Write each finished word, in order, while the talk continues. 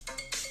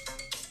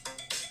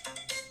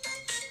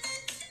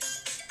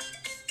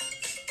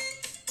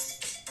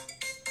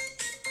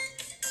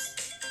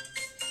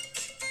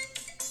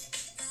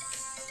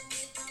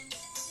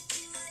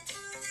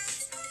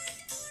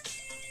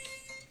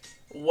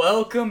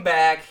Welcome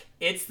back.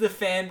 It's the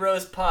Fan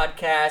Bros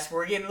podcast.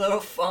 We're getting a little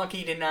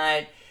funky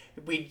tonight.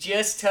 We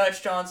just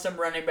touched on some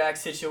running back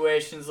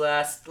situations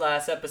last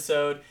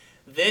episode.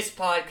 This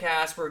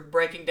podcast, we're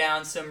breaking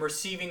down some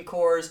receiving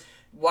cores,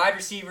 wide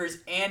receivers,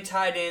 and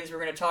tight ends. We're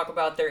going to talk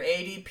about their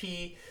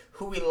ADP,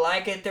 who we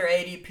like at their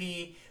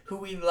ADP, who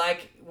we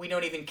like. We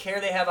don't even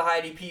care they have a high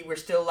ADP. We're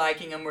still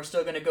liking them. We're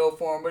still going to go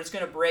for them. We're just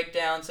going to break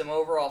down some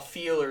overall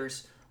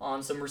feelers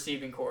on some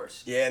receiving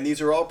cores. Yeah, and these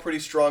are all pretty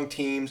strong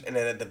teams. And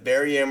then at the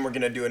very end, we're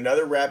going to do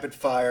another rapid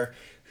fire.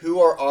 Who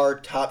are our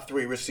top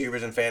 3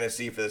 receivers in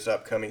fantasy for this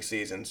upcoming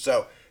season?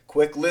 So,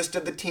 quick list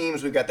of the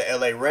teams. We've got the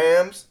LA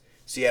Rams,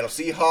 Seattle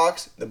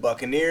Seahawks, the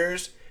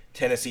Buccaneers,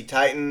 Tennessee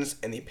Titans,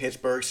 and the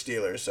Pittsburgh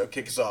Steelers. So,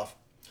 kick us off.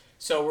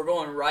 So, we're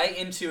going right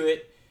into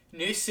it.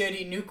 New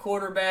city, new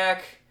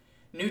quarterback,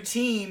 new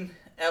team,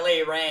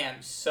 LA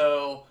Rams.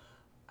 So,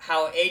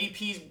 how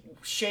ADP's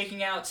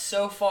shaking out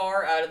so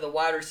far out of the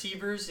wide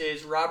receivers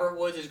is Robert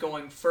Woods is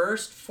going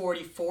first,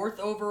 44th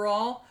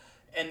overall,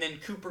 and then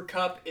Cooper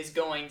Kupp is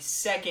going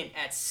second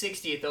at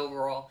 60th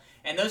overall.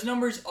 And those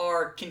numbers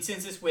are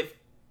consensus with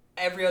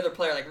every other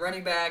player, like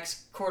running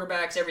backs,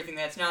 quarterbacks, everything.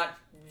 That's not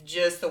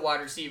just the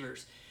wide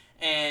receivers.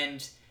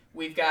 And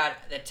we've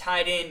got the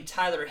tight end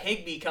Tyler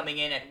Higbee coming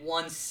in at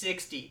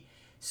 160.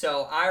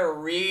 So I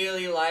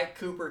really like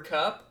Cooper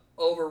Kupp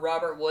over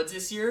Robert Woods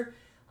this year.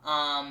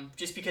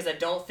 Just because I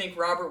don't think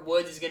Robert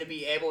Woods is going to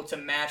be able to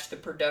match the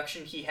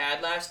production he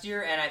had last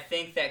year, and I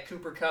think that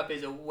Cooper Kupp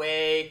is a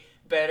way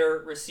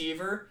better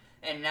receiver.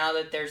 And now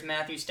that there's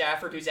Matthew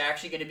Stafford, who's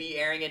actually going to be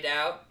airing it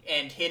out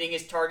and hitting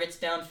his targets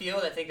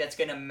downfield, I think that's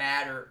going to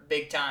matter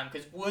big time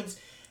because Woods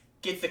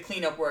gets the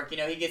cleanup work. You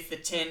know, he gets the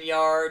 10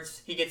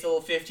 yards, he gets a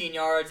little 15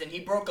 yards, and he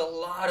broke a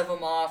lot of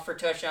them off for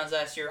touchdowns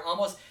last year.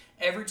 Almost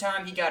every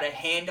time he got a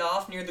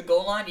handoff near the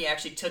goal line, he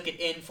actually took it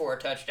in for a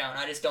touchdown.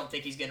 I just don't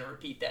think he's going to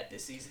repeat that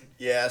this season.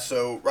 Yeah,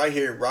 so right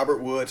here,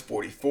 Robert Woods,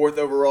 44th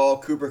overall,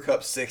 Cooper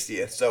Kupp,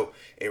 60th. So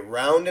a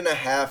round and a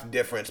half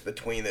difference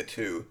between the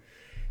two.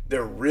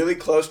 They're really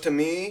close to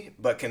me,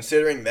 but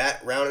considering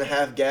that round and a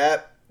half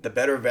gap, the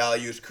better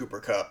value is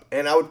Cooper Kupp.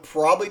 And I would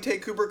probably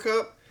take Cooper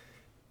Kupp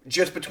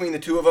just between the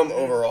two of them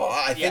overall.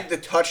 I think the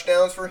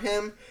touchdowns for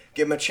him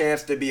give him a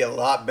chance to be a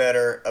lot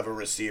better of a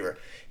receiver.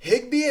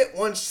 Higbee at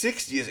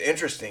 160 is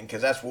interesting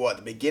because that's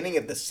the beginning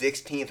of the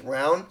 16th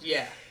round.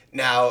 Yeah.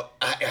 Now,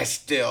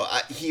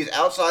 he's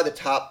outside the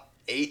top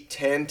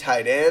 8-10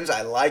 tight ends.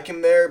 I like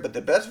him there, but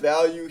the best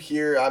value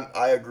here,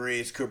 I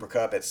agree, is Cooper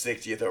Kupp at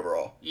 60th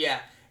overall. Yeah,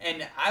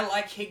 and I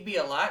like Higbee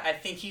a lot. I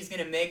think he's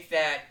going to make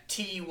that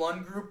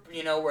TE1 group,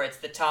 where it's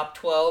the top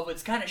 12.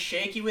 It's kind of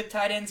shaky with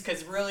tight ends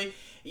because really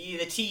the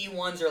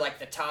TE1s are like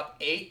the top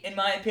 8 in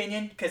my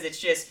opinion because it's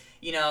just,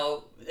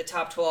 the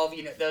top 12,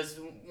 those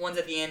ones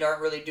at the end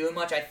aren't really doing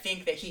much. I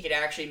think that he could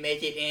actually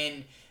make it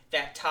in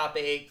that top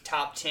 8,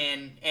 top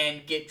 10,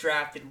 and get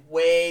drafted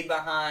way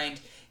behind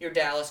your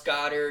Dallas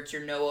Goederts,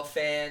 your Noah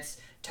Fant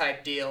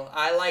type deal.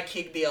 I like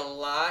Higbee a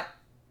lot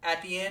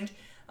at the end,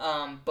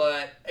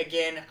 but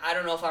again, I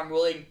don't know if I'm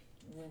really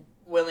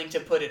willing to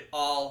put it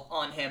all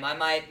on him. I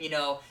might,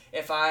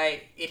 if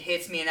it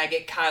hits me and I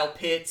get Kyle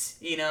Pitts,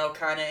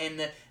 kind of in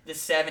the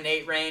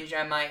 7-8 range,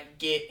 I might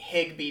get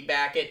Higbee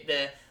back at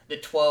the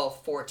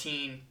 12,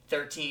 14,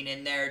 13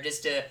 in there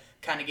just to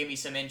kind of give me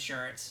some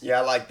insurance. Yeah,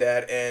 I like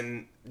that.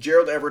 And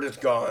Gerald Everett is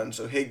gone,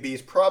 so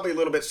Higbee's probably a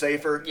little bit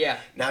safer. Yeah.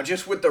 Now,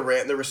 just with the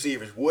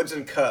receivers, Woods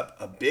and Kupp,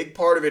 a big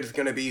part of it is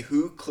going to be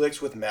who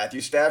clicks with Matthew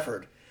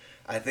Stafford.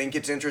 I think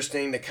it's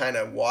interesting to kind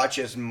of watch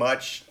as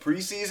much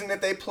preseason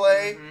that they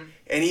play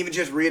and even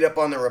just read up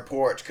on the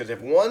reports because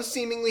if one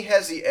seemingly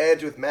has the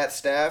edge with Matt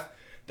Staff,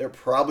 they're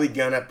probably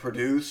going to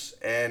produce,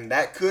 and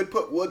that could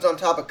put Woods on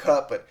top of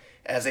Kupp, but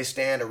as they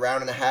stand a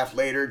round and a half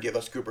later, give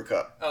us Cooper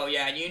Kupp. Oh,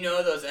 yeah, and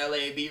those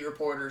LA beat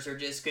reporters are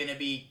just going to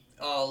be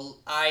all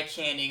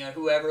eye-candy on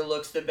whoever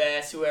looks the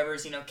best,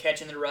 whoever's,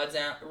 catching the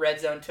red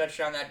zone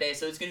touchdown that day.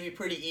 So it's going to be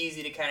pretty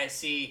easy to kind of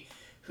see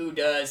who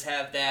does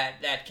have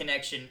that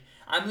connection.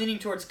 I'm leaning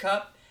towards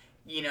Kupp.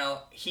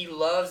 He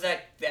loves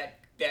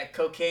that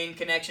cocaine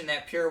connection,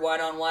 that pure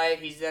white-on-white.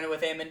 He's done it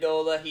with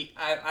Amendola.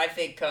 I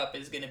think Kupp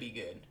is going to be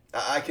good.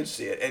 I can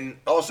see it. And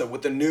also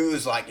with the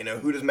news,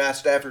 who does Matt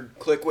Stafford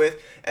click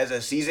with? As the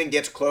season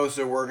gets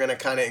closer, we're going to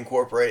kind of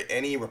incorporate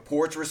any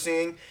reports we're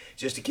seeing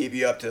just to keep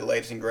you up to the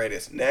latest and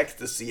greatest. Next,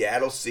 the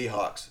Seattle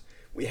Seahawks.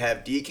 We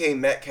have DK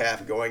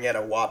Metcalf going at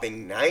a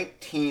whopping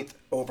 19th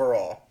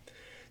overall.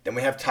 Then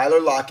we have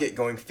Tyler Lockett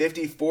going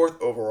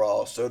 54th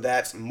overall, so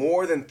that's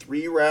more than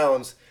 3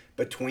 rounds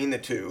between the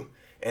two.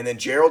 And then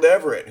Gerald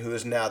Everett, who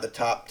is now the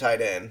top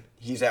tight end,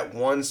 he's at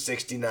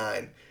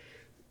 169.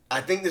 I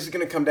think this is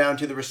going to come down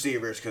to the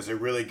receivers because they're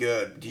really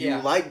good. Do you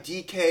like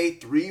DK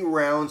 3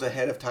 rounds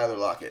ahead of Tyler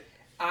Lockett?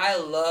 I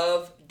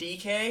love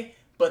DK,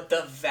 but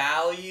the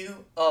value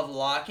of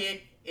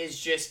Lockett is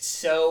just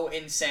so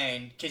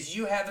insane because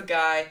you have a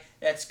guy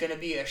that's going to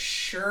be a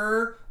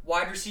sure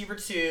wide receiver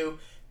 2,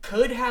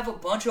 could have a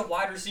bunch of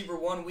wide receiver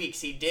 1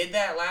 weeks. He did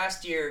that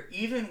last year,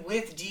 even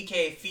with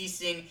DK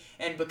feasting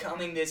and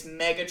becoming this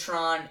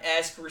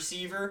Megatron-esque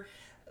receiver.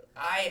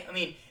 I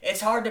mean,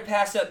 it's hard to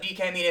pass up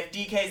DK. I mean, if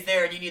DK's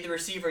there and you need the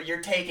receiver,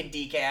 you're taking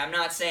DK. I'm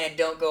not saying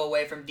don't go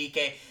away from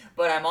DK,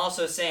 but I'm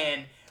also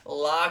saying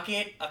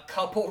Lockett a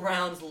couple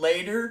rounds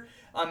later.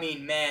 I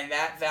mean, man,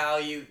 that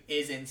value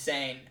is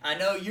insane. I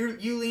know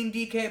you lean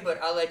DK,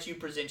 but I'll let you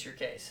present your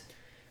case.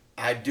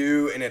 I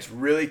do, and it's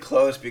really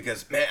close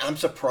because, man, I'm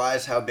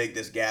surprised how big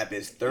this gap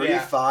is.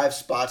 35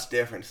 spots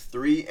difference,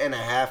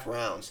 3.5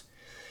 rounds.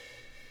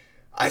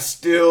 I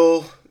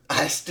still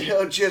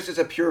just as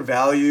a pure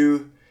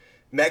value,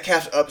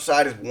 Metcalf's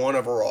upside is 1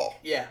 overall.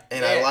 Yeah.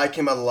 And I like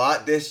him a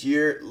lot this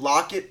year.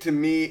 Lockett, to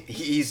me,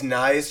 he's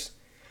nice.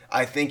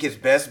 I think his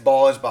best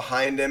ball is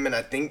behind him, and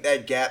I think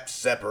that gap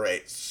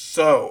separates.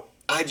 So,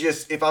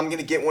 if I'm going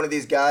to get one of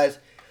these guys,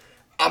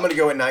 I'm going to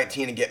go at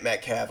 19 and get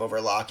Metcalf over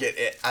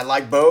Lockett. I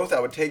like both. I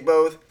would take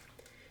both.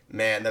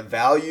 Man, the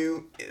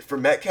value for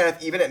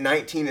Metcalf, even at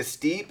 19, is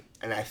steep,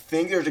 and I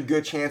think there's a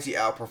good chance he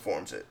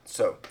outperforms it.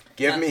 So,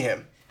 give me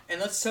him.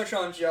 And let's touch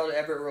on Gerald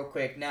Everett real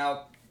quick.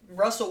 Now,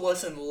 Russell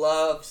Wilson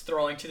loves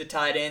throwing to the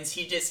tight ends.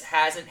 He just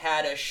hasn't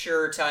had a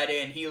sure tight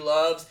end. He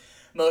loves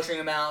motioning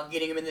him out,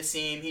 getting him in the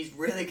seam. He's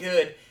really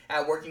good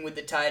at working with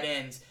the tight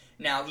ends.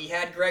 Now, he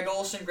had Greg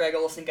Olsen. Greg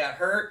Olsen got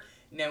hurt.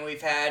 And then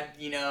we've had,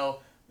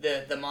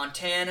 the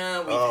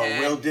Montana. We've had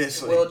Will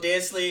Dissly. Will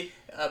Dissly,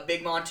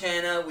 Big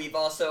Montana. We've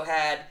also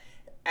had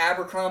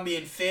Abercrombie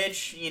and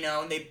Fitch,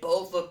 and they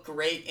both look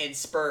great in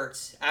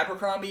spurts.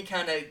 Abercrombie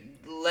kind of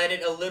led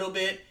it a little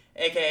bit,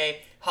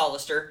 a.k.a.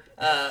 Hollister.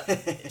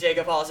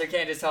 Jacob Hollister,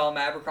 can't just call him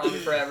Abercrombie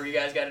forever. You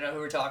guys got to know who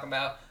we're talking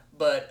about.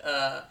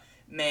 But,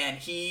 man,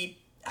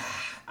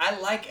 I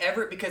like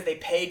Everett because they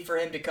paid for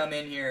him to come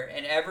in here.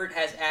 And Everett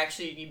has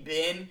actually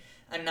been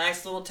a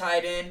nice little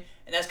tight end.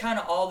 And that's kind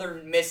of all they're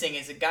missing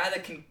is a guy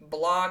that can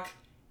block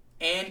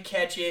and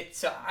catch it.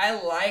 So I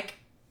like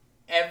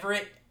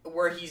Everett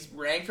where he's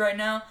ranked right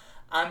now.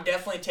 I'm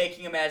definitely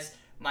taking him as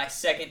my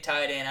second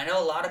tight end. I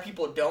know a lot of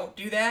people don't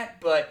do that,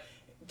 but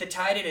the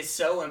tight end is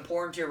so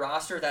important to your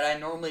roster that I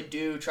normally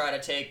do try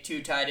to take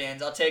 2 tight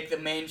ends. I'll take the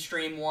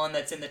mainstream one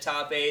that's in the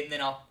top 8, and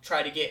then I'll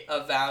try to get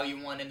a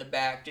value one in the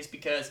back, just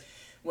because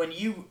when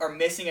you are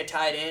missing a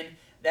tight end,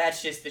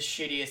 that's just the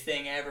shittiest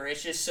thing ever.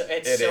 It's just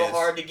so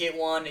hard to get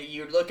one.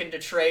 You're looking to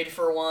trade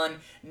for one.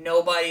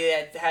 Nobody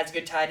that has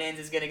good tight ends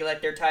is going to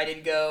let their tight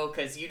end go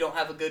because you don't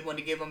have a good one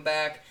to give them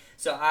back.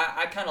 So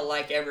I kind of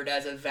like Everett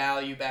as a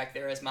value back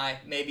there as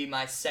maybe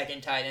my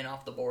second tight end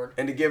off the board.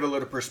 And to give a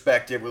little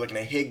perspective, we're looking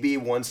at Higbee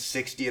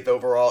 160th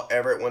overall,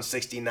 Everett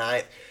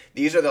 169th.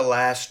 These are the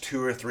last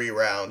 2 or 3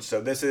 rounds.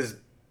 So this is,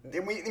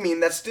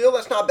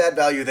 that's not bad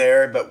value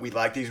there, but we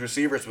like these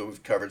receivers that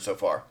we've covered so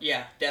far.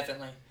 Yeah,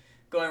 definitely.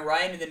 Going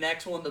right into the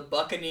next one, the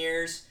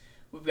Buccaneers.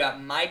 We've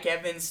got Mike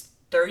Evans,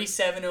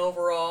 37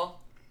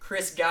 overall.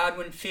 Chris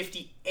Godwin,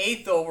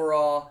 58th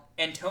overall.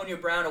 Antonio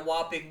Brown, a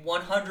whopping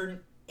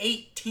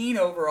 118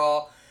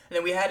 overall. And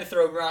then we had to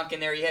throw Gronk in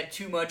there. He had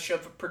too much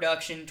of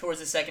production towards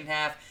the second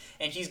half,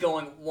 and he's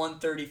going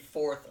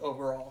 134th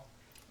overall.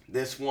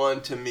 This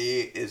one, to me,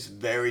 is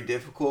very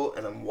difficult,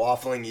 and I'm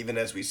waffling even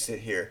as we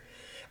sit here.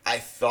 I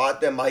thought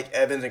that Mike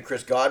Evans and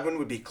Chris Godwin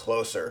would be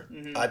closer.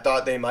 Mm-hmm. I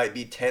thought they might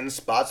be 10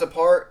 spots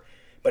apart.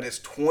 But it's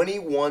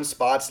 21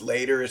 spots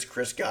later is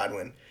Chris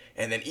Godwin.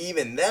 And then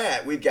even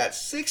that, we've got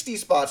 60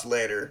 spots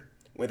later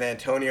with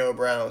Antonio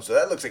Brown. So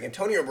that looks like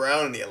Antonio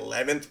Brown in the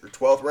 11th or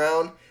 12th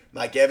round,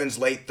 Mike Evans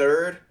late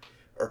 3rd,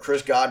 or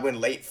Chris Godwin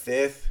late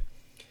 5th.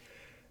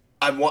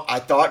 I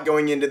thought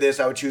going into this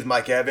I would choose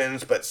Mike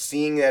Evans, but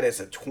seeing that it's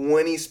a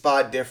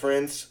 20-spot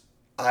difference,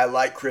 I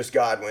like Chris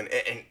Godwin.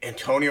 And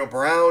Antonio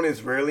Brown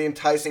is really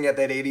enticing at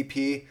that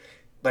ADP.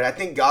 But I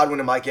think Godwin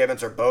and Mike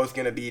Evans are both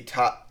going to be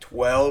top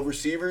 12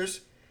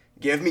 receivers.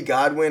 Give me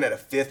Godwin at a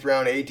 5th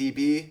round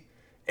ADP,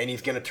 and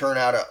he's going to turn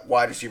out a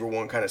wide receiver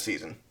 1 kind of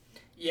season.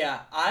 Yeah,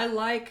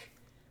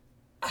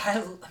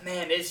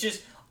 it's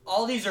just,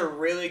 all these are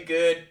really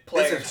good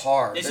players. This is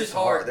hard. This is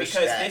hard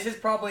because this is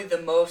probably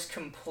the most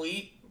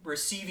complete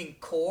receiving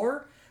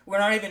core. We're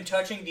not even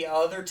touching the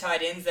other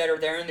tight ends that are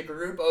there in the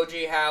group,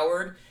 O.J.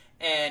 Howard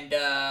and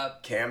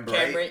Cameron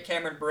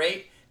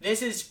Brate.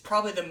 This is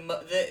probably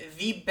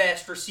the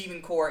best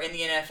receiving core in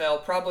the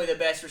NFL, probably the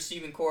best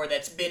receiving core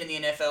that's been in the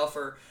NFL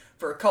for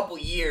a couple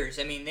years.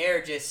 I mean,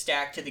 they're just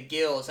stacked to the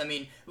gills. I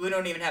mean, we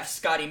don't even have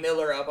Scotty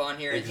Miller up on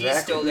here, and he's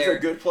still there. He's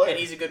a good player. And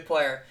he's a good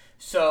player.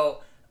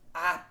 So,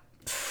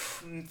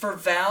 for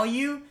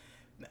value,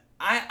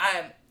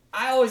 I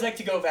always like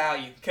to go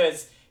value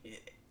because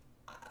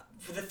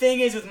the thing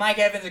is with Mike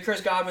Evans and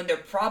Chris Godwin, they're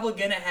probably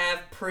going to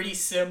have pretty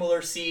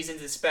similar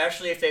seasons,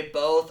 especially if they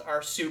both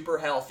are super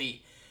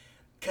healthy.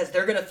 Because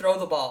they're going to throw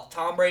the ball.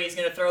 Tom Brady's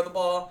going to throw the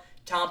ball.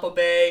 Tampa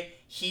Bay,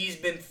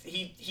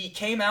 he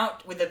came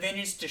out with a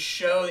vengeance to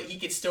show that he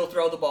could still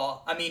throw the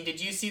ball. I mean,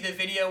 did you see the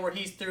video where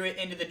he threw it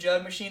into the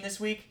jug machine this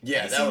week?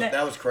 Yeah,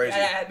 that was crazy.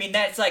 I mean,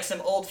 that's like some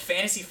old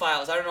fantasy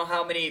files. I don't know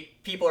how many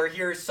people are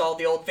here saw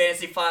the old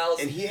fantasy files.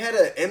 And he had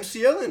an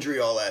MCL injury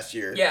all last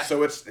year. Yeah.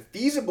 So it's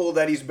feasible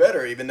that he's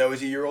better, even though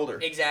he's a year older.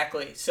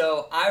 Exactly.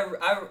 So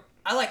I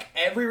I like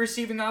every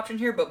receiving option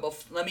here, but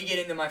let me get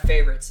into my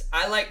favorites.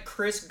 I like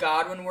Chris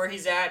Godwin where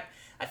he's at.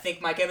 I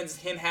think Mike Evans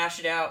and him hash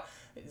it out.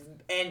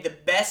 And the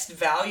best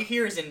value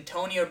here is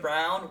Antonio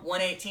Brown,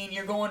 118.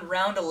 You're going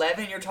round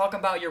 11. You're talking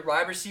about your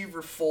wide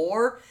receiver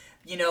 4,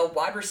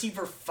 wide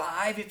receiver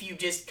 5 if you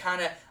just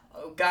kind of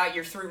got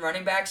your 3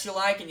 running backs you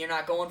like and you're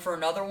not going for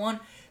another one.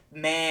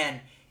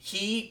 Man,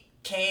 he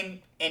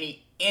came and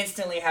he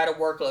instantly had a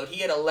workload.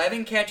 He had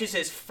 11 catches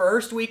his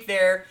first week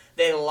there.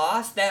 They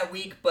lost that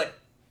week, but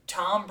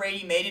Tom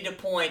Brady made it a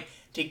point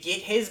to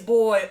get his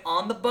boy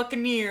on the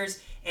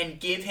Buccaneers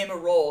and give him a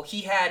role.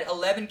 He had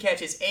 11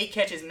 catches, 8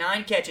 catches,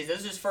 9 catches.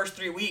 Those are his first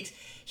 3 weeks.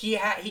 He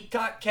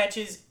got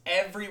catches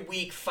every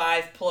week,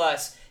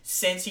 5+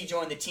 since he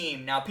joined the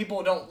team. Now,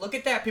 people don't look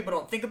at that. People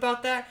don't think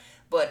about that.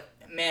 But,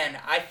 man,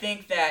 I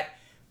think that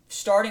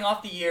starting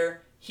off the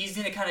year, he's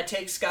going to kind of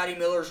take Scotty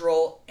Miller's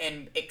role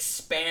and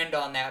expand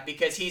on that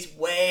because he's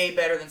way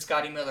better than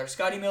Scotty Miller.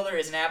 Scotty Miller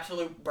is an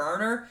absolute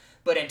burner,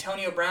 but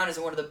Antonio Brown is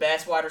one of the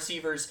best wide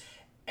receivers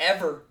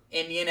ever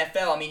in the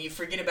NFL. I mean, you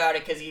forget about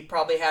it because he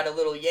probably had a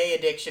little yay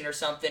addiction or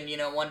something,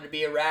 wanted to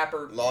be a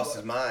rapper. Lost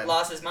his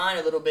mind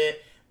a little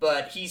bit,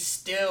 but he's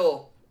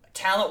still,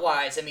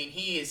 talent-wise, I mean,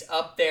 he is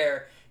up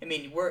there. I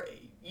mean,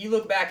 you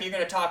look back, you're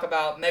going to talk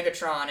about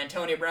Megatron,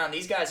 Antonio Brown.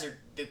 These guys are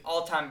the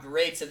all-time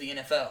greats of the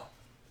NFL.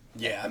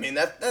 Yeah, I mean,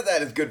 that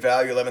is good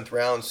value, 11th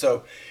round.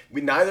 So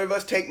neither of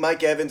us take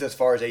Mike Evans as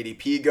far as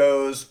ADP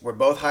goes. We're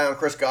both high on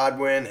Chris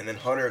Godwin, and then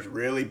Hunter's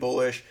really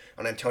bullish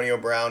on Antonio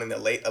Brown in the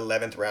late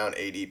 11th round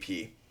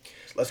ADP.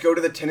 Let's go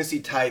to the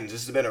Tennessee Titans.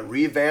 This has been a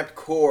revamped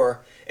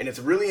core, and it's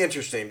really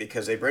interesting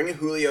because they bring in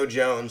Julio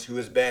Jones, who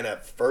has been a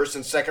first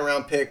and second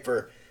round pick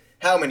for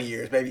how many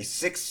years? Maybe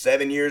 6,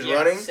 7 years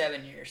running?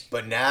 7 years.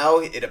 But now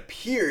it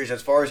appears,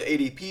 as far as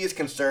ADP is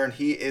concerned,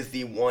 he is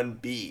the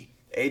 1B.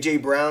 A.J.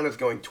 Brown is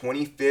going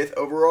 25th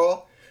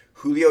overall.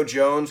 Julio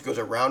Jones goes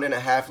a round and a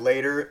half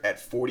later at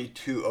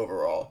 42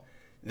 overall.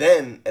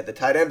 Then, at the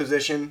tight end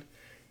position,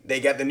 they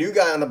got the new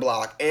guy on the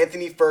block,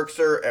 Anthony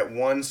Ferkser at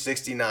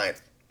 169th.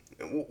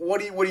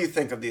 What do you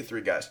think of these 3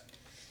 guys?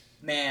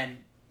 Man,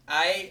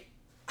 I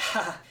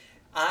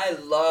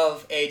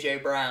love A.J.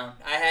 Brown.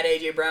 I had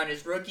A.J. Brown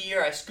his rookie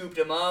year. I scooped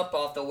him up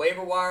off the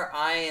waiver wire.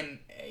 I am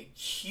a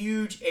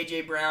huge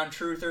A.J. Brown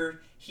truther.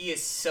 He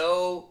is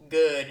so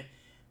good.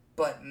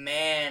 But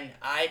man,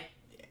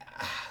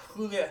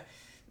 Julio,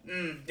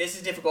 this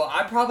is difficult.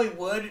 I'm probably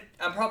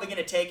going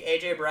to take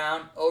A.J.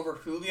 Brown over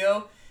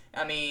Julio.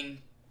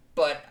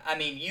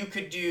 You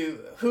could do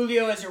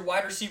Julio as your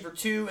wide receiver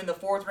 2 in the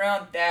 4th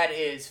round. That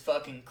is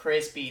fucking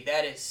crispy.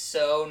 That is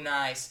so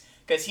nice.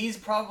 Because he's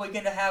probably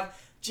going to have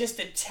just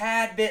a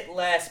tad bit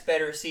less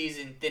better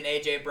season than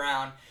A.J.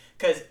 Brown.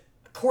 Because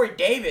Corey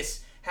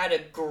Davis had a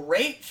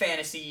great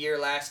fantasy year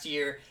last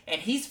year,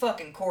 and he's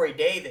fucking Corey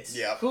Davis.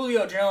 Yep.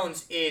 Julio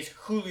Jones is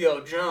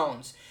Julio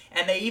Jones.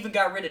 And they even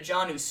got rid of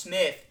Jonnu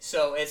Smith,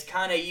 so it's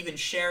kind of even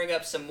sharing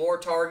up some more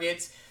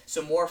targets,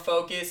 some more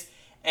focus.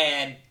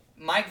 And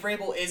Mike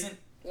Vrabel isn't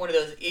one of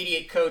those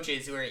idiot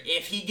coaches where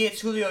if he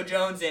gets Julio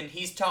Jones in,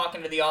 he's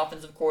talking to the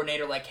offensive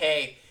coordinator like,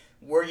 hey,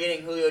 we're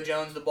getting Julio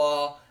Jones the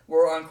ball,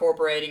 we're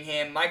incorporating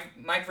him.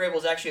 Mike Vrabel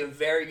is actually a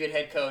very good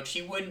head coach.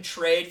 He wouldn't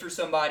trade for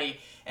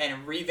somebody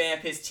and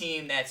revamp his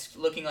team that's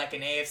looking like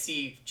an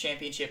AFC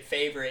championship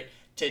favorite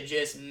to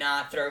just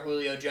not throw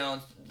Julio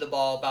Jones the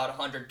ball about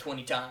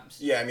 120 times.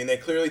 Yeah, I mean, they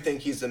clearly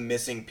think he's the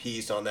missing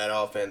piece on that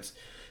offense.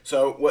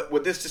 So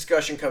what this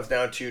discussion comes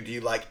down to, do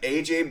you like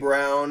A.J.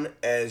 Brown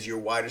as your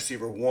wide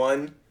receiver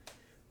 1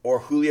 or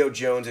Julio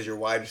Jones as your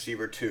wide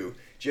receiver 2,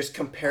 just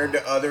compared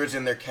to others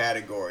in their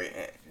category?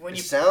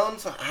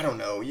 Sounds, I don't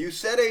know. You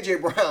said A.J.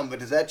 Brown, but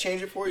does that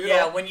change it for you at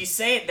all? Yeah, when you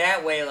say it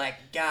that way, like,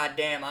 God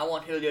damn, I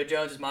want Julio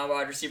Jones as my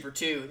wide receiver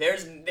 2.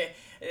 There's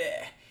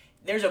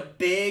a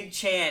big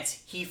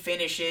chance he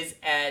finishes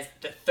as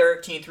the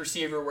 13th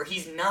receiver where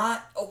he's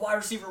not a wide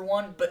receiver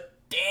 1, but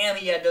damn,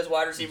 he had those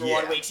wide receiver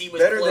 1 weeks. He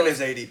was better close.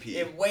 Than his ADP.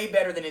 Yeah, way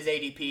better than his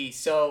ADP.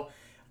 So,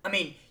 I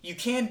mean, you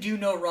can do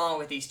no wrong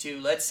with these two.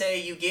 Let's say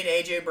you get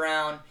A.J.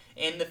 Brown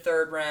in the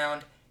 3rd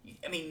round.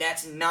 I mean,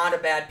 that's not a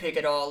bad pick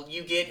at all.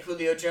 You get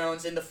Julio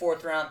Jones in the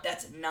 4th round.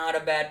 That's not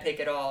a bad pick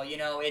at all.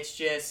 It's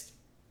just...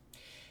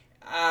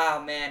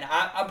 Oh, man.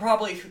 I'm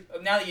probably...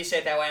 Now that you say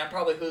it that way, I'm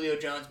probably Julio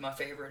Jones my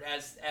favorite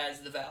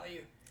as the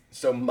value.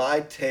 So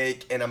my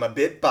take, and I'm a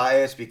bit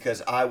biased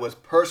because I was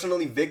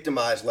personally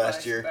victimized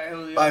last year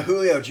by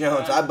Julio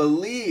Jones. I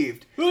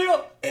believed.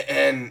 Julio!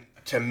 And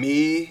to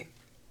me,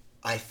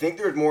 I think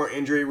there's more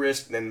injury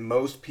risk than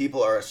most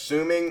people are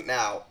assuming.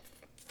 Now,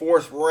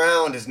 4th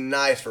round is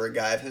nice for a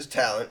guy of his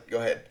talent. Go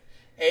ahead.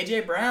 A.J.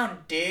 Brown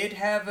did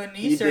have a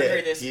knee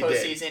surgery this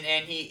postseason,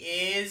 and he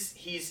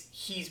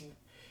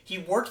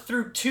worked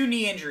through 2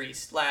 knee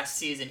injuries last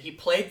season. He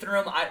played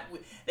through them.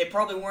 They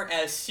probably weren't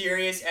as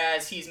serious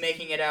as he's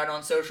making it out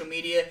on social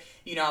media.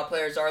 You know how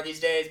players are these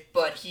days.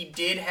 But he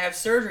did have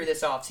surgery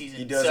this offseason.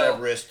 He does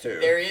have risk, too.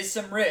 There is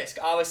some risk.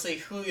 Obviously,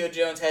 Julio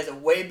Jones has a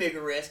way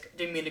bigger risk.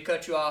 Didn't mean to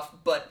cut you off.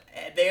 But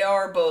they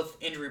are both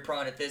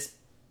injury-prone at this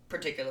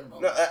particular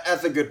moment. No,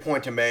 that's a good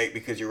point to make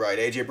because you're right.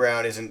 A.J.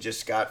 Brown isn't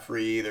just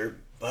scot-free either,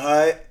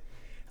 but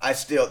I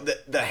still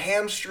the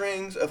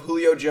hamstrings of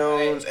Julio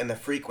Jones and the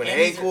frequent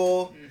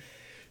ankle.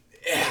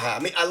 Yeah,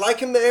 I mean, I like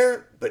him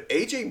there, but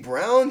A.J.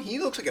 Brown, he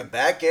looks like a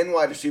back-end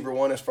wide receiver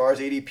 1 as far as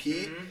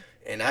ADP,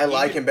 and I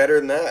like him better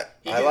than that.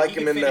 I like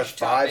him in the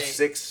 5,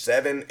 6,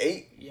 7,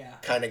 8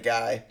 kind of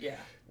guy. Yeah.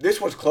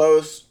 This was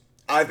close.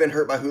 I've been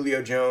hurt by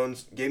Julio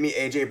Jones. Give me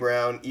A.J.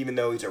 Brown, even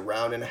though he's a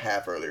round and a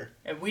half earlier.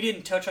 And we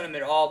didn't touch on him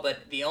at all,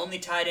 but the only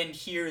tight end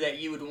here that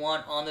you would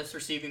want on this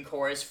receiving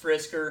core is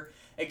Frisker.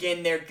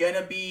 Again, they're going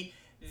to be...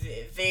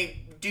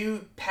 They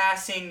do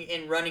passing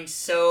and running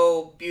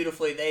so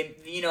beautifully.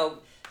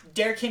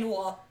 Derrick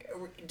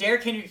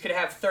Henry could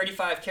have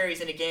 35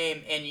 carries in a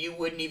game, and you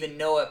wouldn't even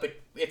know it, but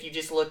if you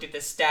just looked at the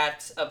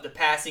stats of the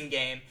passing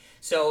game.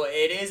 So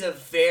it is a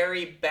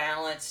very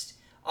balanced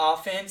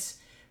offense.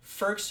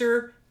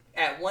 Ferkser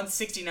at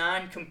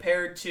 169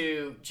 compared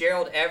to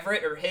Gerald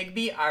Everett or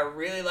Higbee. I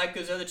really like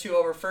those other two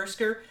over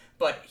Ferkser,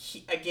 but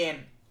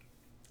again,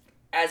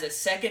 as a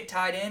second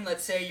tight end,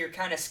 let's say you're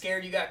kind of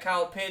scared you got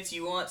Kyle Pitts,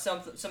 you want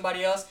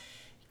somebody else.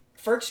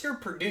 Ferkser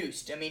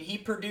produced. I mean, he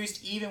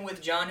produced even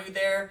with Jonnu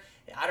there.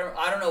 I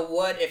don't know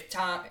what if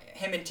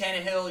him and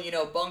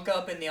Tannehill, bunk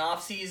up in the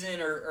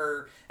offseason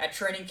or at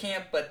training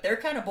camp, but they're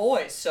kind of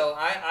boys. So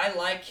I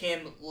like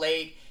him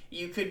late.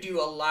 You could do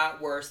a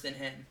lot worse than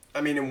him. I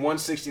mean, in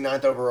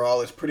 169th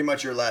overall is pretty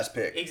much your last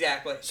pick.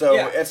 Exactly. So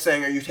it's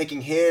saying, are you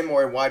taking him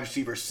or a wide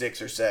receiver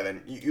 6 or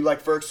 7? You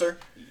like Ferkser?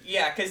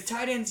 Yeah, because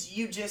tight ends,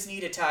 you just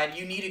need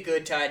you need a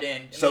good tight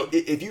end.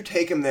 If you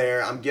take him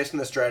there, I'm guessing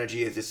the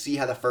strategy is to see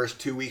how the first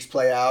 2 weeks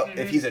play out. Mm-hmm.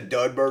 If he's a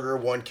dud burger,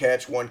 one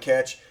catch,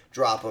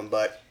 drop him.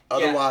 But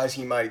otherwise,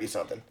 he might be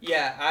something.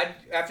 Yeah,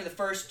 after the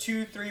first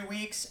 2-3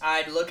 weeks,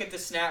 I'd look at the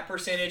snap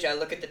percentage, I'd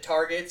look at the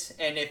targets,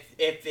 and if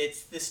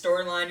it's the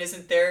storyline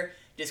isn't there,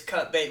 just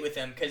cut bait with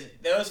him. Because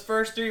those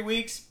first 3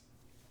 weeks,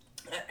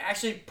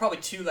 actually probably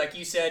 2 like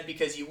you said,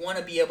 because you want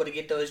to be able to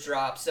get those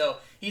drops. So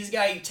he's a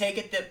guy you take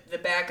at the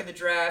back of the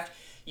draft,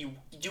 you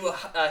do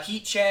a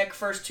heat check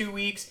first 2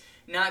 weeks,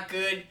 not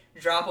good,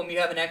 drop them, you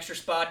have an extra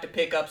spot to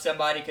pick up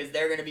somebody because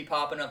they're going to be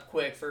popping up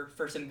quick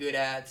for some good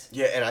ads.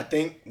 Yeah, and I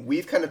think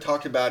we've kind of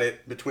talked about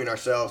it between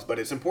ourselves, but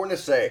it's important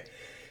to say,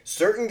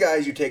 certain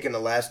guys you take in the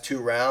last 2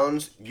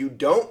 rounds, you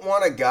don't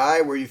want a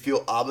guy where you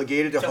feel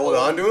obligated to hold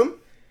on to him,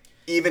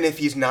 even if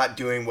he's not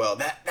doing well.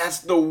 That's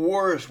the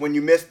worst when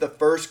you miss the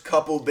first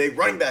couple big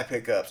running back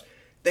pickups.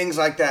 Things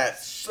like that.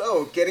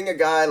 So getting a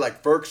guy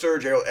like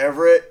Ferkser, Gerald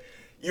Everett,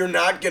 you're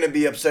not going to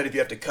be upset if you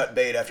have to cut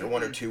bait after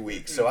 1 or 2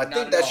 weeks. So I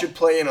think that should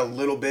play in a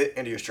little bit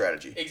into your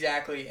strategy.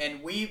 Exactly.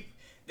 And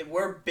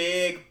we're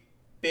big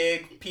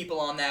people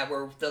on that.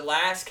 We're the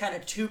last kind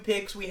of 2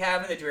 picks we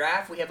have in the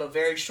draft, we have a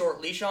very short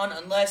leash on,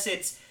 unless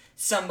it's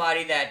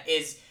somebody that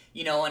is,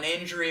 an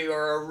injury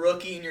or a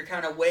rookie and you're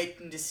kind of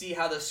waiting to see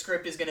how the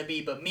script is going to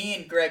be. But me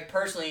and Greg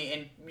personally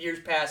in years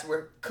past,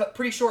 we're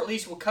pretty short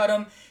leash. We'll cut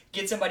them,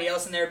 get somebody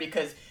else in there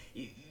because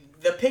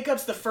the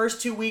pickups the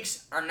first 2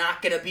 weeks are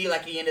not going to be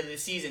like the end of the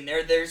season.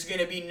 There's going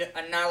to be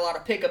not a lot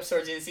of pickups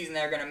towards the end of the season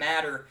that are going to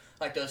matter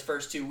like those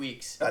first 2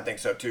 weeks. I think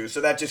so too.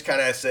 So that just kind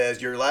of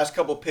says your last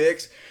couple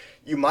picks,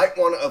 you might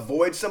want to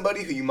avoid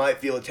somebody who you might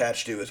feel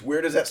attached to. As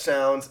weird as that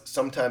sounds,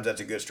 sometimes that's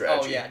a good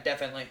strategy. Oh, yeah,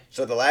 definitely.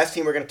 So the last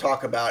team we're going to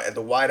talk about at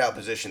the wideout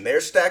position, they're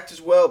stacked as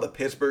well, the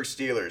Pittsburgh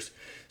Steelers.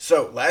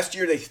 So last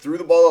year they threw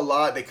the ball a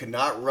lot. They could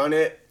not run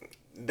it.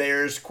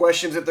 There's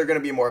questions if they're going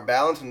to be more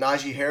balanced with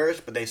Najee Harris,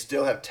 but they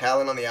still have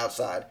talent on the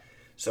outside.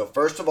 So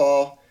first of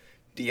all,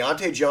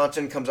 Deontay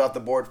Johnson comes off the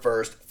board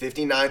first,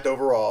 59th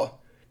overall.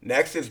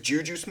 Next is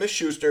Juju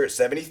Smith-Schuster at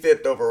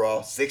 75th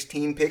overall,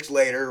 16 picks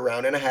later,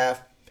 round and a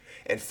half.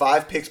 And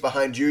 5 picks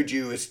behind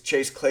Juju is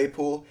Chase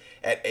Claypool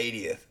at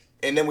 80th.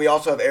 And then we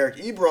also have Eric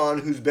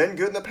Ebron, who's been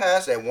good in the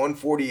past, at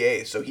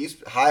 148. So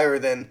he's higher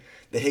than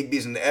the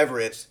Higbees and the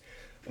Everetts.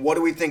 What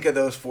do we think of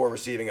those 4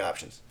 receiving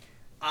options?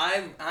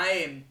 I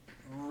am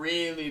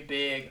really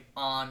big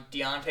on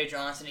Deontay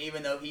Johnson.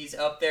 Even though he's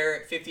up there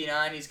at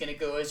 59, he's going to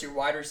go as your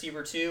wide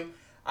receiver 2.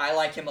 I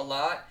like him a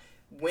lot.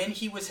 When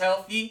he was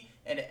healthy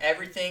and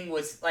everything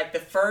was like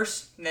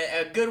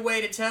a good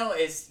way to tell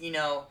is,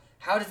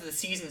 how does the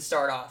season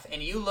start off?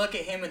 And you look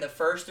at him in the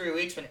first 3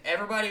 weeks when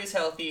everybody was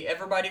healthy,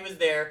 everybody was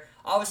there.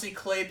 Obviously,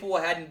 Claypool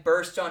hadn't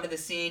burst onto the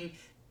scene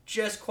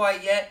just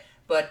quite yet,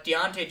 but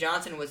Deontay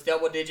Johnson was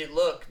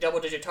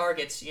double-digit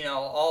targets,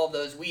 all of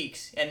those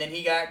weeks. And then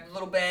he got a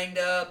little banged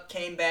up,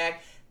 came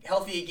back,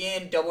 healthy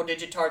again,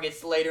 double-digit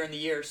targets later in the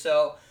year.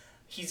 So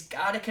he's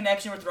got a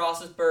connection with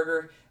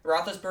Roethlisberger.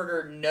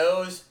 Roethlisberger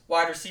knows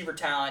wide receiver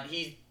talent.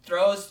 He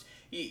throws,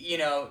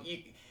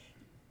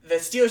 the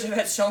Steelers have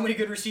had so many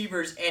good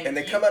receivers, and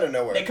they come out of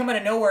nowhere. They come out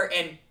of nowhere,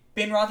 and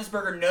Ben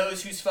Roethlisberger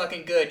knows who's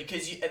fucking good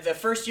because the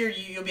first year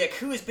you'll be like,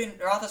 who is Ben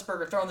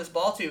Roethlisberger throwing this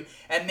ball to?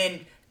 And then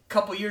a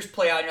couple years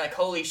play out, and you're like,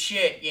 holy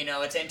shit,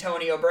 it's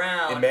Antonio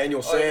Brown,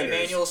 Emmanuel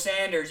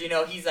Sanders.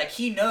 He's like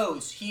he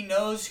knows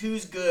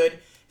who's good.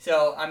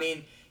 So I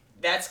mean,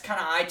 that's kind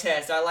of eye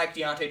test. I like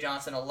Deontay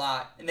Johnson a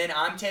lot, and then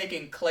I'm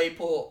taking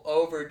Claypool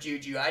over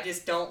Juju. I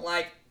just don't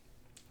like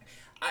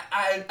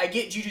I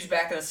get Juju's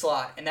back in the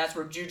slot, and that's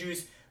where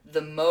Juju's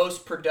the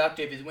most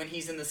productive is when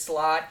he's in the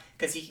slot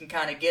because he can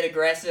kind of get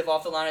aggressive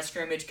off the line of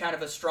scrimmage, kind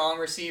of a strong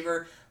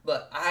receiver.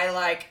 But I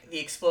like the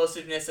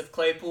explosiveness of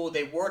Claypool.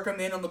 They work him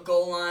in on the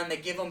goal line. They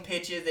give him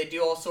pitches. They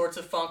do all sorts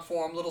of funk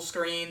for him, little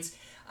screens.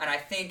 And I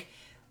think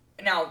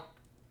now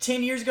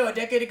 10 years ago, a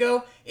decade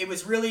ago, it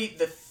was really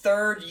the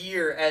third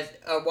year as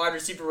a wide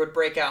receiver would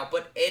break out.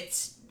 But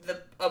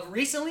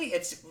recently,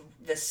 it's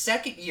the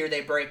second year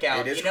they break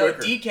out. It is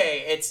quicker.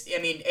 DK,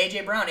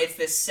 AJ Brown, it's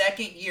the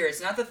second year.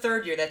 It's not the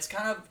third year. That's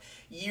kind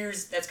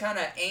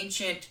of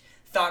ancient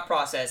thought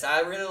process.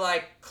 I really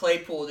like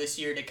Claypool this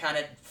year to kind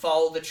of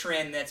follow the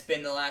trend that's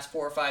been the last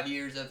 4 or 5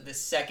 years of the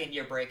second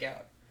year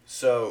breakout.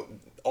 So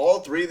all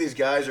three of these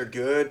guys are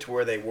good to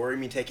where they worry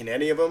me taking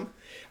any of them.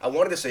 I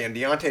wanted to say,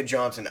 Deontay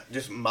Johnson,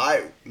 just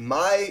my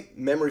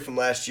memory from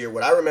last year,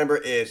 what I remember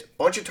is a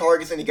bunch of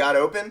targets and he got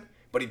open,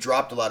 but he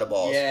dropped a lot of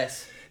balls.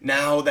 Yes.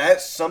 Now,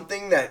 that's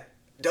something that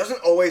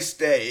doesn't always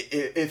stay.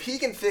 If he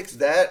can fix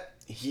that,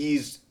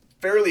 he's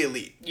fairly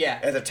elite. Yeah.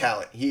 As a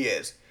talent. He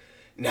is.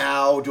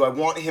 Now, do I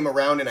want him a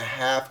round and a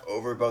half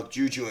over both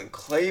Juju and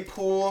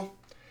Claypool?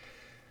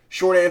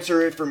 Short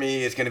answer for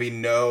me is going to be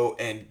no,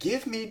 and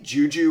give me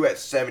Juju at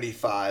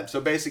 75. So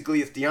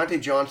basically, it's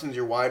Deontay Johnson's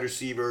your wide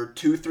receiver,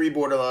 2-3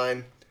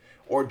 borderline,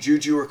 or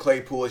Juju or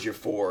Claypool is your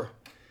 4.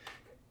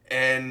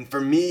 And for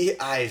me,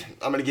 I'm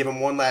going to give him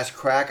one last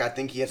crack. I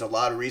think he has a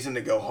lot of reason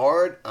to go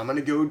hard. I'm going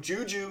to go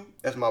Juju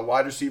as my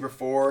wide receiver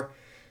 4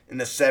 in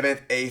the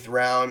 7th, 8th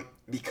round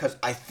because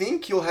I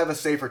think he'll have a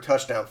safer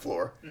touchdown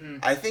floor. Mm-hmm.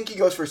 I think he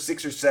goes for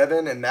 6 or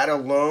 7, and that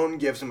alone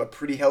gives him a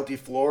pretty healthy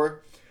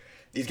floor.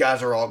 These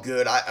guys are all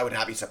good. I would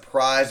not be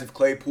surprised if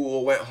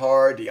Claypool went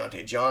hard,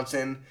 Deontay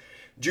Johnson.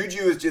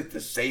 Juju is just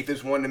the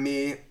safest one to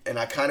me, and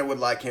I kind of would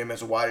like him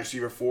as a wide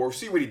receiver 4.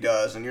 See what he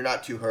does, and you're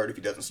not too hurt if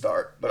he doesn't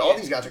start. But all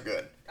these guys are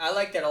good. I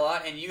like that a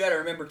lot, and you got to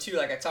remember, too,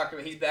 like I talked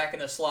about, he's back in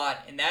the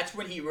slot, and that's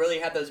when he really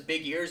had those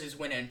big years is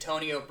when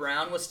Antonio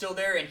Brown was still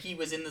there, and he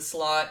was in the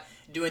slot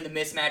doing the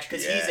mismatch,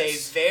 because he's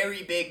a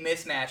very big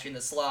mismatch in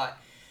the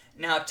slot.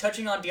 Now,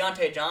 touching on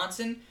Deontay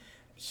Johnson,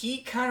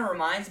 he kind of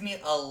reminds me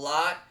a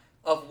lot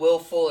of Will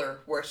Fuller,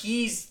 where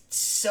he's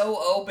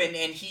so open,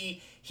 and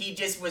he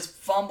just was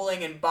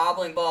fumbling and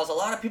bobbling balls. A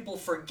lot of people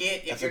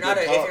forget if you're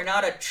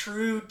not a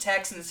true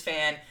Texans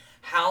fan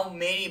how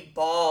many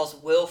balls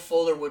Will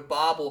Fuller would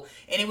bobble,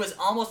 and it was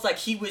almost like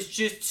he was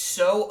just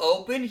so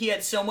open. He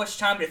had so much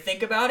time to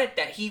think about it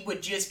that he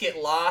would just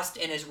get lost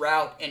in his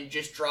route and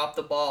just drop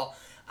the ball.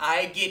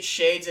 I get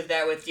shades of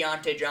that with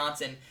Deontay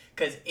Johnson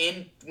because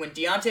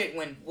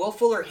when Will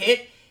Fuller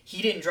hit, he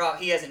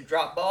hasn't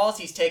dropped balls.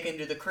 He's taken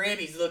to the crib.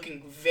 He's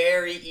looking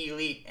very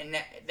elite. And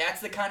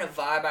that's the kind of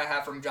vibe I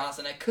have from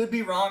Johnson. I could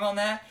be wrong on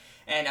that.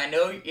 And I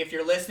know if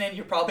you're listening,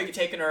 you're probably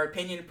taking our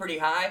opinion pretty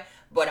high.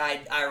 But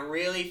I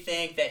really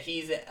think that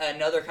he's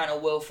another kind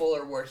of Will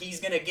Fuller where he's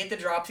going to get the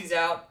dropsies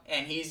out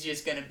and he's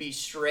just going to be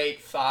straight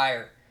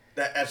fire.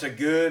 That's a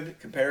good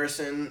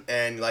comparison.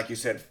 And like you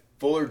said,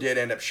 Fuller did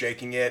end up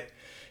shaking it.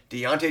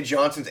 Deontay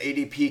Johnson's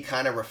ADP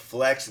kind of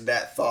reflects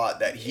that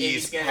thought that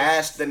he's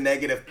past the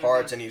negative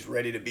parts and he's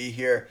ready to be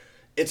here.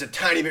 It's a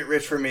tiny bit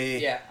rich for me.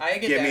 Yeah, I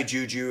get that. Give me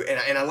Juju.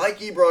 And I like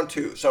Ebron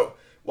too. So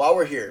while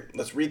we're here,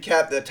 let's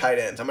recap the tight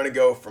ends. I'm going to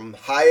go from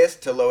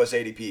highest to lowest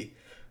ADP.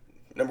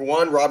 Number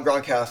 1, Rob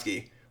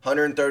Gronkowski,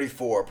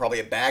 134, probably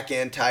a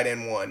back-end tight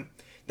end 1.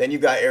 Then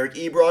you've got Eric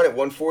Ebron at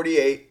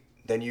 148.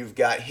 Then you've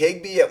got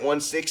Higbee at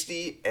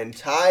 160 and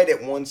tied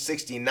at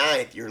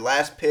 169th. Your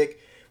last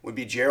pick would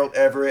be Gerald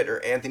Everett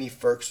or Anthony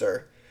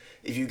Ferkser.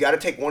 If you got to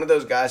take one of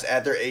those guys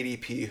at their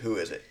ADP, who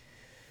is it?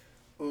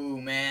 Ooh,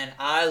 man,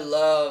 I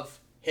love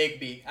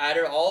Higbee. Out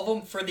of all of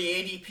them for the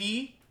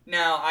ADP,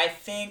 now I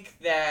think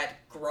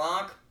that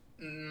Gronk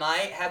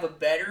might have a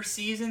better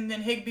season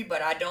than Higbee,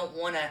 but I don't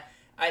want to.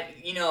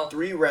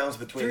 3 rounds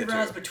between the two. 3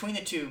 rounds between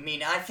the two. I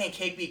mean, I think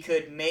Higbee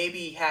could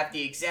maybe have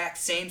the exact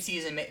same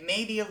season,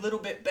 maybe a little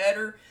bit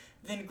better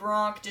than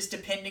Gronk, just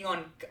depending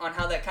on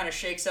how that kind of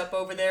shakes up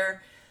over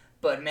there.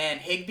 But, man,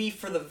 Higbee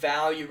for the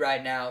value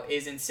right now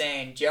is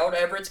insane. Gerald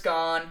Everett's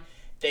gone.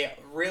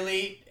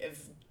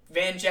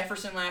 Van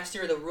Jefferson last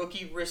year, the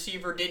rookie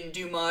receiver, didn't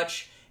do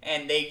much.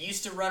 And they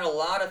used to run a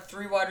lot of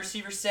 3 wide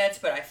receiver sets,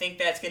 but I think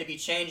that's going to be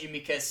changing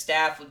because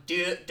Staff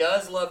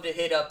does love to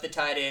hit up the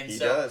tight end. He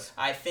does.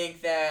 I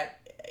think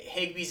that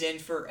Higbee's in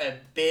for a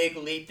big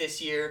leap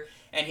this year,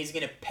 and he's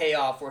going to pay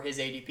off where his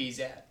ADP's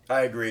at.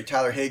 I agree.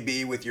 Tyler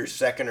Higbee with your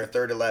second or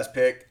third to last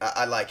pick,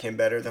 I like him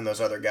better than those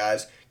other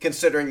guys,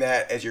 considering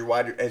that as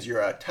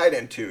your tight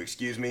end 2,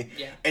 excuse me.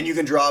 Yeah. And you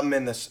can drop him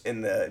in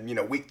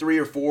the week 3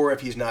 or 4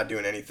 if he's not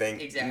doing anything.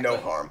 Exactly. No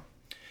harm.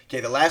 Okay,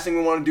 the last thing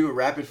we want to do,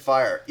 rapid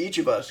fire. Each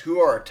of us, who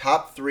are our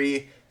top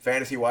 3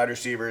 fantasy wide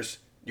receivers?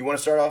 You want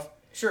to start off?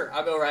 Sure,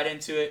 I'll go right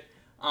into it.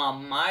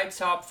 My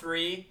top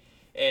 3,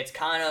 it's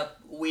kind of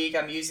weak.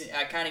 I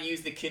kind of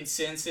use the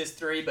consensus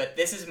 3, but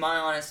this is my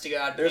honest to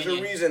God opinion. There's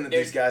a reason that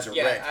these guys are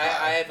ranked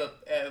high.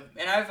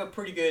 I have a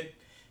pretty good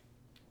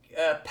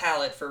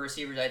palette for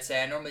receivers. I'd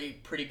say I'm normally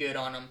pretty good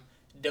on them.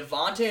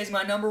 Devontae is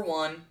my number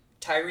 1.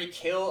 Tyreek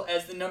Hill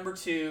as the number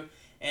 2,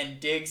 and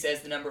Diggs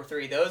as the number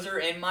 3. Those are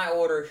in my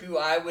order who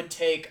I would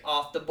take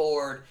off the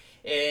board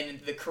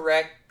in the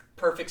correct,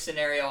 perfect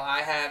scenario.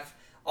 I have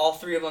all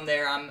 3 of them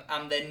there.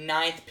 I'm the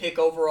 9th pick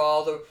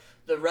overall.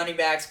 The running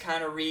backs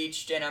kind of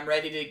reached, and I'm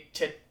ready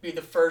to be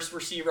the first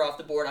receiver off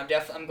the board. I'm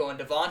going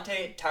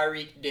Devontae,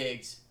 Tyreek,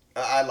 Diggs.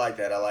 I like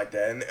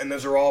that. And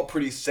those are all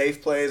pretty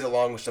safe plays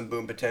along with some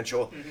boom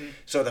potential. Mm-hmm.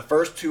 So the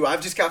first 2,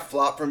 I've just got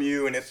flop from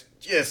you, and it's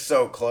just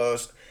so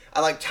close.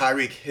 I like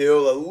Tyreek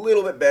Hill a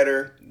little bit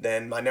better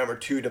than my number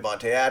 2,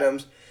 Devontae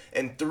Adams.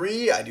 And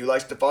 3, I do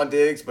like Stephon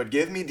Diggs, but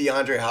give me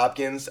DeAndre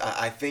Hopkins.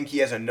 I think he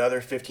has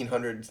another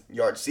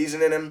 1,500-yard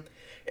season in him,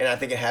 and I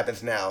think it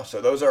happens now.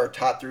 So those are our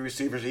top 3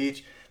 receivers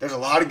each. There's a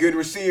lot of good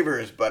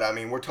receivers, but, I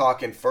mean, we're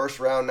talking first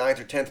round, 9th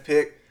or 10th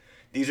pick.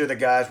 These are the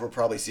guys we're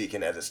probably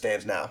seeking as it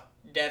stands now.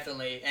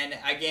 Definitely. And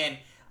again,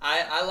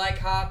 I like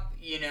Hop.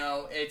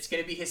 It's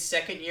going to be his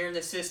 2nd year in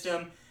the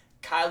system.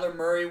 Kyler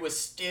Murray was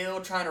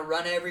still trying to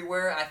run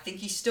everywhere. I think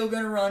he's still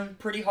going to run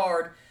pretty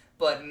hard.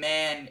 But,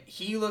 man,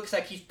 he looks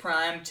like he's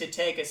primed to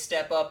take a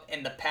step up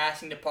in the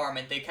passing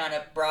department. They kind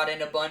of brought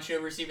in a bunch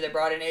of receivers. They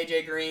brought in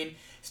A.J. Green.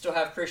 Still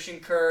have Christian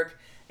Kirk.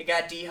 They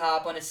got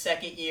D-Hop on his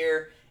 2nd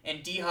year.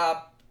 And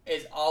D-Hop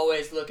is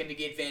always looking to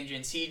get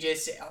vengeance. He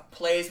just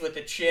plays with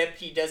a chip.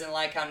 He doesn't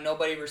like how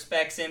nobody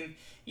respects him.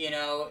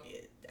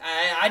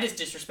 I just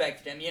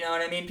disrespected him. You know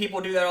what I mean?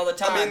 People do that all the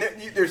time. I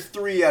mean, there's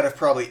 3 out of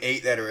probably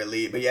 8 that are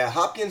elite. But yeah,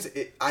 Hopkins,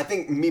 I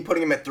think me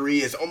putting him at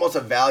 3 is almost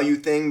a value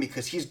thing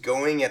because he's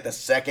going at the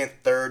 2nd,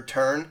 3rd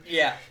turn.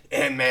 Yeah.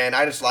 And man,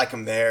 I just like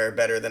him there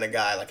better than a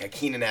guy like a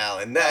Keenan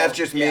Allen. That's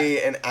just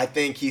me, and I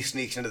think he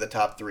sneaks into the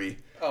top 3.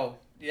 Oh,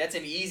 that's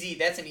an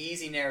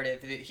easy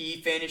narrative.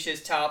 He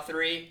finishes top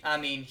 3. I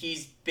mean,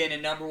 he's been a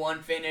number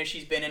 1 finish.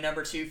 He's been a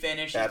number 2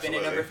 finish. He's been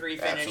a number 3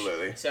 finish.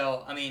 Absolutely.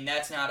 So, I mean,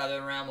 that's not out of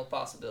the realm of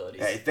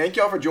possibilities. Hey, thank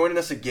y'all for joining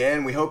us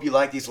again. We hope you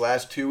like these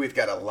last 2. We've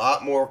got a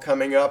lot more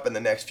coming up in the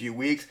next few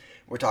weeks.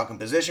 We're talking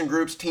position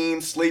groups,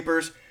 teams,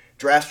 sleepers,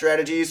 draft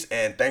strategies,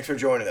 and thanks for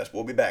joining us.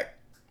 We'll be back.